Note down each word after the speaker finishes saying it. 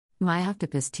My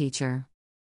Octopus Teacher.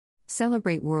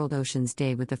 Celebrate World Oceans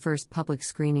Day with the first public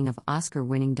screening of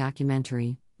Oscar-winning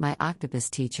documentary, My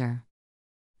Octopus Teacher.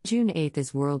 June 8th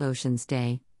is World Oceans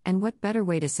Day, and what better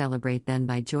way to celebrate than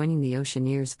by joining the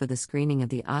Oceaneers for the screening of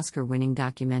the Oscar-winning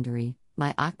documentary,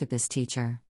 My Octopus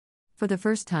Teacher. For the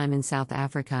first time in South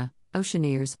Africa,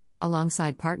 Oceaneers,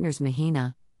 alongside partners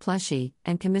Mahina, Plushie,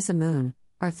 and Camissa Moon,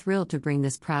 are thrilled to bring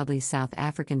this proudly South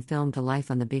African film to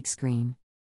life on the big screen.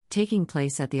 Taking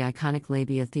place at the iconic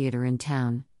Labia Theatre in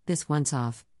town, this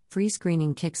once-off, free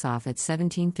screening kicks off at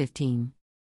 17:15.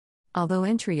 Although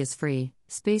entry is free,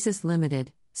 space is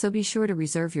limited, so be sure to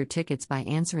reserve your tickets by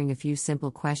answering a few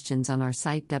simple questions on our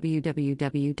site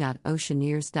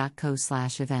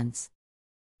www.oceaneers.co/events.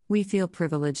 We feel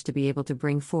privileged to be able to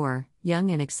bring 4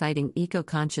 young and exciting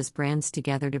eco-conscious brands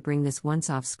together to bring this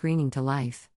once-off screening to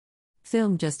life.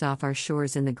 Filmed just off our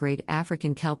shores in the Great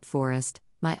African Kelp Forest,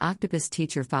 My Octopus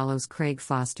Teacher follows Craig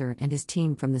Foster and his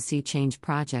team from the Sea Change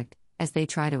Project as they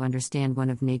try to understand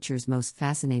one of nature's most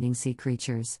fascinating sea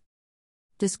creatures.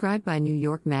 Described by New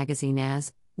York Magazine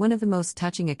as one of the most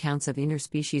touching accounts of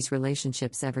interspecies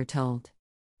relationships ever told.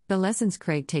 The lessons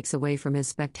Craig takes away from his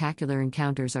spectacular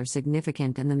encounters are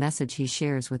significant, and the message he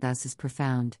shares with us is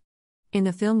profound. In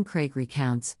the film, Craig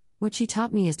recounts, "What she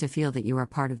taught me is to feel that you are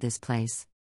part of this place,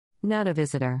 not a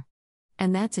visitor.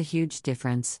 And that's a huge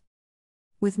difference."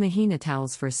 With Mahina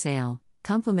towels for sale,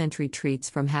 complimentary treats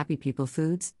from Happy People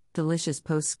Foods, delicious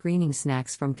post-screening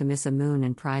snacks from Camissa Moon,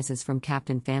 and prizes from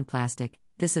Captain Fanplastic,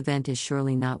 this event is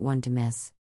surely not one to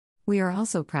miss. We are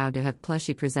also proud to have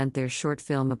Plushie present their short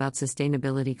film about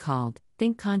sustainability called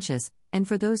Think Conscious, and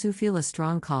for those who feel a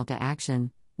strong call to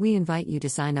action, we invite you to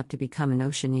sign up to become an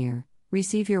Oceaneer,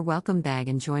 receive your welcome bag,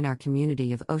 and join our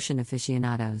community of ocean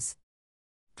aficionados.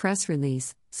 Press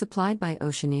release, supplied by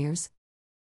Oceaneers.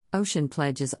 Ocean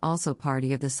Pledge is also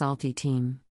party of the Salty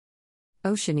team.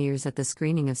 Oceaneers at the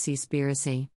screening of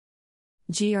Seaspiracy.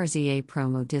 GRZA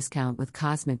promo discount with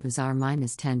Cosmic Bazaar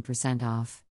 -10%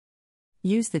 off.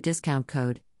 Use the discount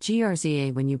code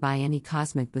GRZA when you buy any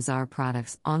Cosmic Bazaar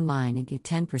products online and get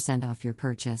 10% off your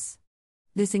purchase.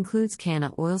 This includes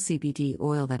Canna Oil CBD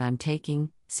oil that I'm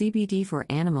taking, CBD for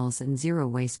animals, and zero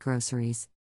waste groceries.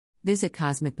 Visit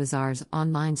Cosmic Bazaar's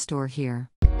online store here.